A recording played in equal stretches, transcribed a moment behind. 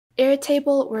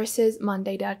Airtable versus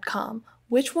Monday.com.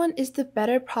 Which one is the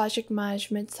better project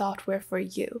management software for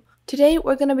you? Today,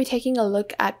 we're going to be taking a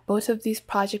look at both of these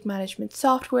project management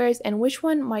softwares and which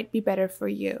one might be better for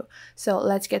you. So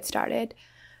let's get started.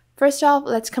 First off,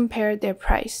 let's compare their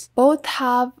price. Both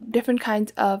have different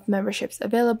kinds of memberships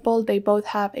available. They both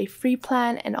have a free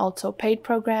plan and also paid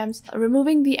programs.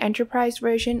 Removing the enterprise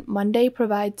version, Monday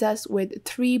provides us with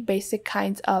 3 basic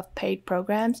kinds of paid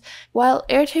programs, while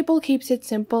Airtable keeps it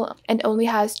simple and only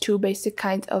has 2 basic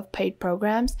kinds of paid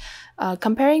programs.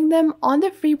 Comparing them, on the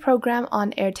free program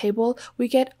on Airtable, we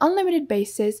get unlimited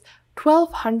bases,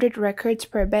 1,200 records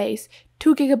per base,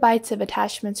 2 GB of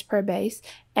attachments per base,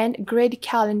 and grid,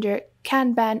 calendar,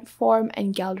 Kanban, form,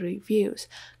 and gallery views.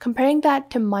 Comparing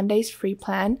that to Monday's free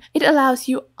plan, it allows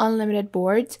you unlimited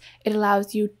boards, it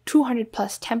allows you 200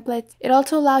 plus templates, it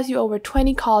also allows you over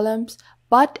 20 columns,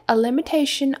 but a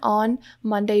limitation on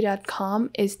Monday.com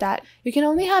is that you can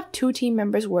only have 2 team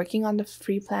members working on the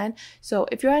free plan. So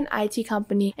if you're an IT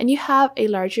company and you have a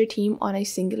larger team on a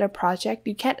singular project,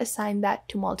 you can't assign that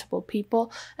to multiple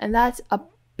people, and that's a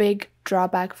big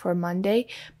drawback for Monday,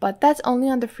 but that's only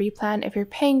on the free plan. If you're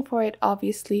paying for it,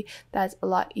 obviously that's a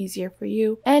lot easier for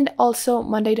you. And also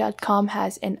Monday.com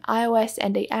has an iOS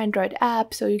and an Android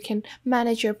app, so you can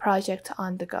manage your project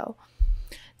on the go.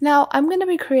 Now, I'm going to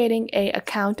be creating an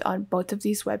account on both of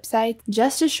these websites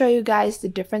just to show you guys the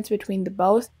difference between the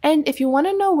both. And if you want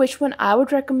to know which one I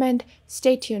would recommend,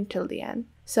 stay tuned till the end.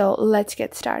 So let's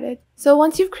get started. So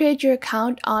once you've created your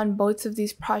account on both of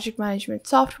these project management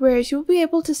softwares, you'll be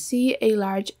able to see a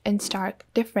large and stark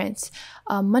difference.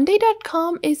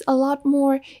 Monday.com is a lot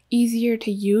more easier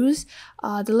to use.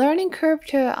 The learning curve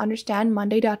to understand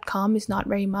Monday.com is not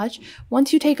very much.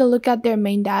 Once you take a look at their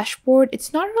main dashboard,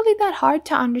 it's not really that hard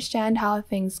to understand how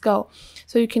things go.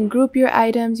 So you can group your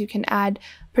items, you can add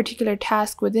particular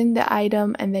task within the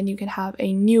item, and then you can have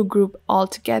a new group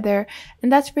altogether,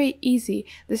 and that's very easy.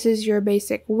 This is your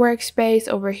basic workspace.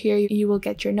 Over here you will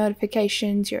get your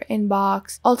notifications, your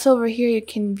inbox. Also over here you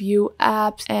can view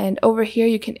apps, and over here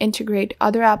you can integrate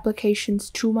other applications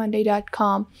to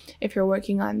Monday.com if you're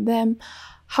working on them.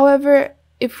 However,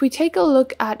 if we take a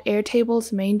look at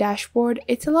Airtable's main dashboard,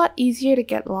 it's a lot easier to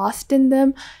get lost in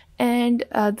them. And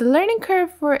the learning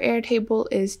curve for Airtable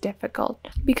is difficult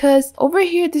because over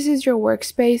here, this is your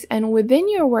workspace, and within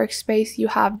your workspace, you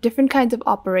have different kinds of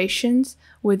operations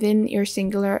within your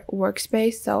singular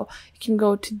workspace. So you can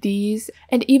go to these,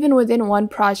 and even within one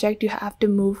project, you have to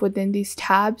move within these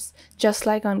tabs. Just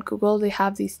like on Google, they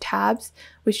have these tabs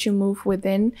which you move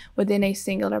within a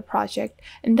singular project,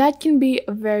 and that can be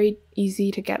very easy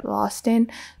to get lost in.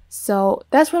 So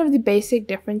that's one of the basic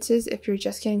differences if you're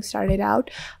just getting started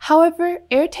out. However,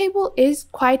 Airtable is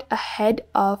quite ahead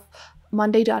of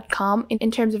Monday.com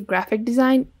in terms of graphic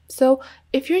design. So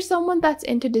if you're someone that's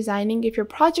into designing, if your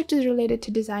project is related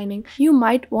to designing, you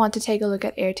might want to take a look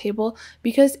at Airtable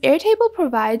because Airtable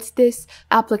provides this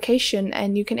application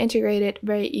and you can integrate it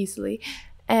very easily.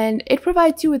 And it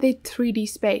provides you with a 3D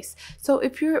space. So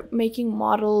if you're making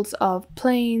models of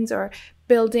planes or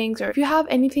buildings, or if you have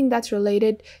anything that's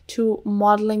related to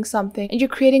modeling something and you're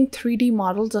creating 3D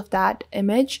models of that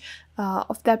image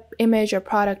or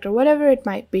product or whatever it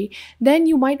might be, then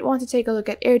you might want to take a look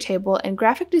at Airtable. And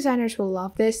graphic designers will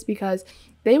love this because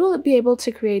they will be able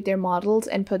to create their models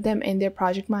and put them in their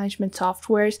project management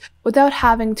softwares without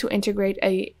having to integrate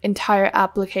an entire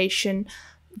application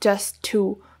just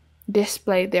to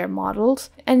display their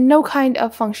models, and no kind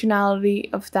of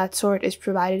functionality of that sort is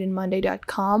provided in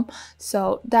Monday.com,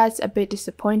 so that's a bit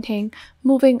disappointing.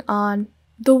 Moving on.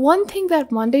 The one thing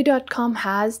that Monday.com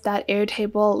has that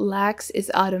Airtable lacks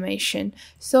is automation.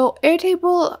 So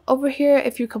Airtable over here,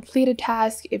 if you complete a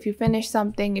task, if you finish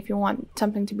something, if you want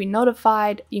something to be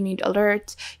notified, you need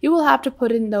alerts, you will have to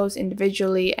put in those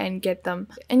individually and get them.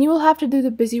 And you will have to do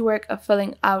the busy work of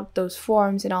filling out those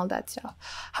forms and all that stuff.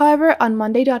 However, on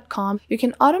Monday.com, you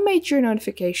can automate your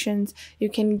notifications, you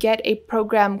can get a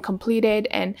program completed,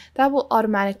 and that will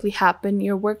automatically happen.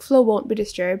 Your workflow won't be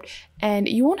disturbed, and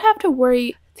you won't have to worry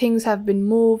things have been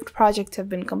moved, projects have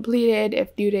been completed,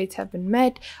 if due dates have been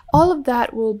met. All of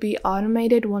that will be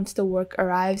automated once the work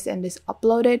arrives and is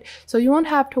uploaded. So you won't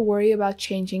have to worry about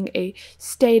changing a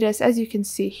status. As you can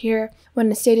see here, when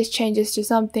the status changes to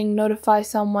something, notify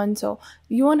someone. So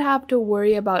you won't have to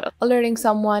worry about alerting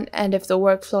someone and if the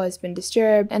workflow has been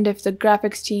disturbed, and if the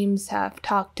graphics teams have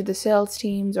talked to the sales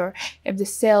teams, or if the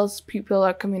sales people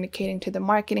are communicating to the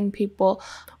marketing people.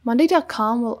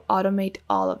 Monday.com will automate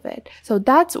all of it. So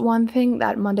that's one thing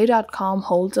that Monday.com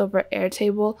holds over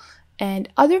Airtable. And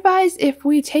otherwise, if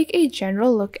we take a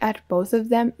general look at both of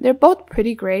them, they're both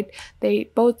pretty great. They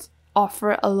both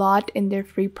offer a lot in their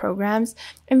free programs,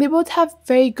 and they both have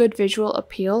very good visual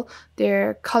appeal.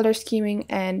 Their color scheming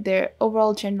and their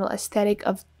overall general aesthetic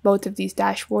of both of these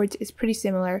dashboards is pretty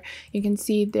similar. You can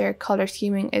see their color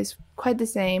scheming is quite the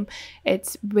same.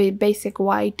 It's basic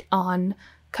white on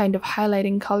kind of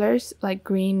highlighting colors like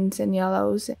greens and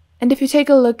yellows. And if you take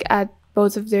a look at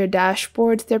both of their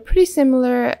dashboards, they're pretty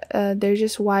similar. They're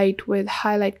just white with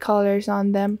highlight colors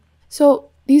on them. So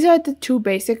these are the two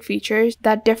basic features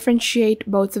that differentiate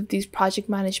both of these project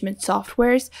management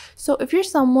softwares. So if you're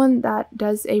someone that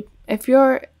if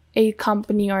you're a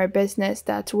company or a business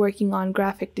that's working on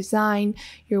graphic design,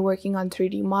 you're working on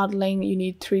 3D modeling, you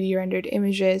need 3D rendered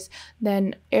images,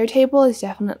 then Airtable is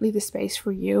definitely the space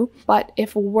for you. But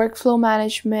if workflow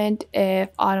management,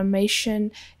 if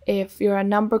automation, if you're a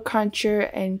number cruncher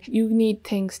and you need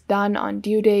things done on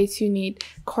due dates, you need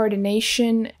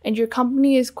coordination, and your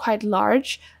company is quite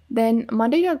large, then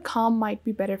Monday.com might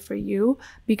be better for you,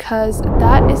 because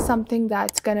that is something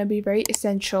that's going to be very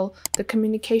essential. The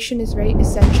communication is very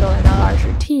essential in a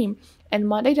larger team, and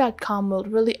Monday.com will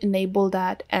really enable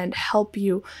that and help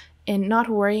you in not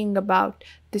worrying about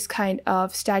this kind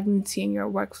of stagnancy in your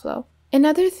workflow.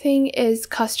 Another thing is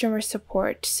customer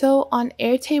support. So on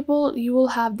Airtable, you will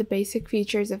have the basic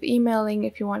features of emailing.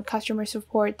 If you want customer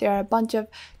support, there are a bunch of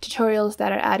tutorials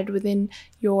that are added within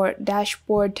your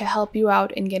dashboard to help you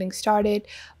out in getting started.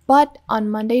 But on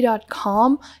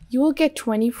Monday.com, you will get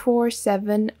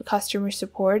 24/7 customer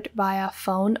support via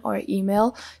phone or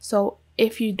email. So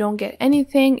if you don't get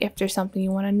anything, if there's something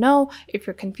you want to know, if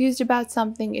you're confused about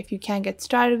something, if you can't get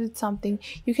started with something,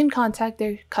 you can contact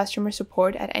their customer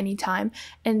support at any time.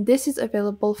 And this is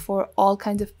available for all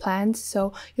kinds of plans,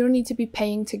 so you don't need to be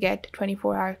paying to get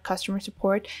 24-hour customer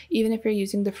support. Even if you're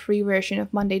using the free version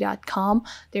of Monday.com,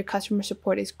 their customer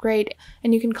support is great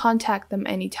and you can contact them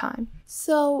anytime.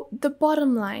 So the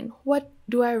bottom line, what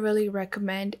do I really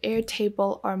recommend,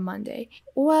 Airtable or Monday?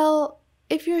 Well,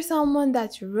 if you're someone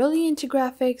that's really into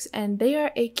graphics and they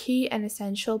are a key and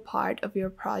essential part of your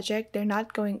project, they're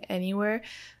not going anywhere,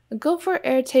 go for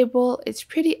Airtable. It's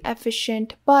pretty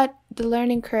efficient, but the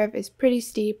learning curve is pretty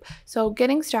steep. So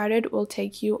getting started will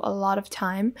take you a lot of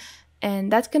time,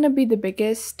 and that's going to be the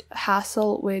biggest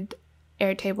hassle with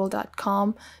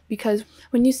Airtable.com, because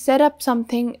when you set up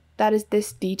something that is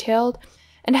this detailed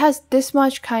and has this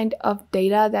much kind of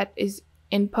data that is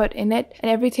input in it, and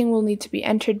everything will need to be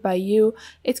entered by you,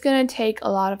 it's going to take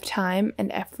a lot of time and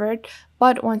effort.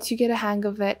 But once you get a hang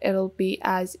of it, it'll be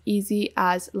as easy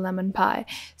as lemon pie.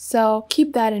 So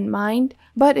keep that in mind.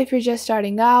 But if you're just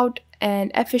starting out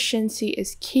and efficiency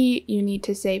is key, you need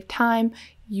to save time,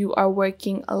 you are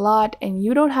working a lot and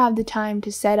you don't have the time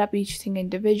to set up each thing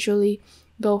individually,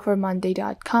 go for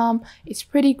Monday.com. It's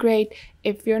pretty great.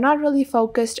 If you're not really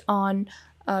focused on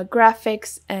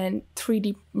graphics and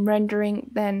 3D rendering,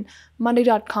 then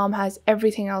Monday.com has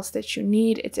everything else that you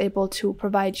need. It's able to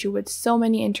provide you with so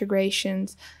many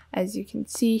integrations. As you can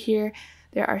see here,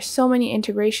 there are so many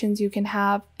integrations you can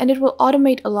have, and it will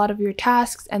automate a lot of your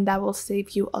tasks, and that will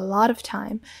save you a lot of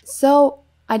time. So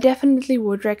I definitely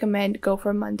would recommend go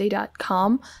for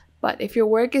Monday.com. But if your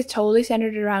work is totally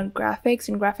centered around graphics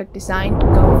and graphic design,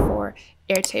 go for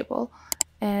Airtable.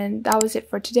 And that was it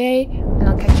for today, and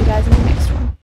I'll catch you guys in the next one.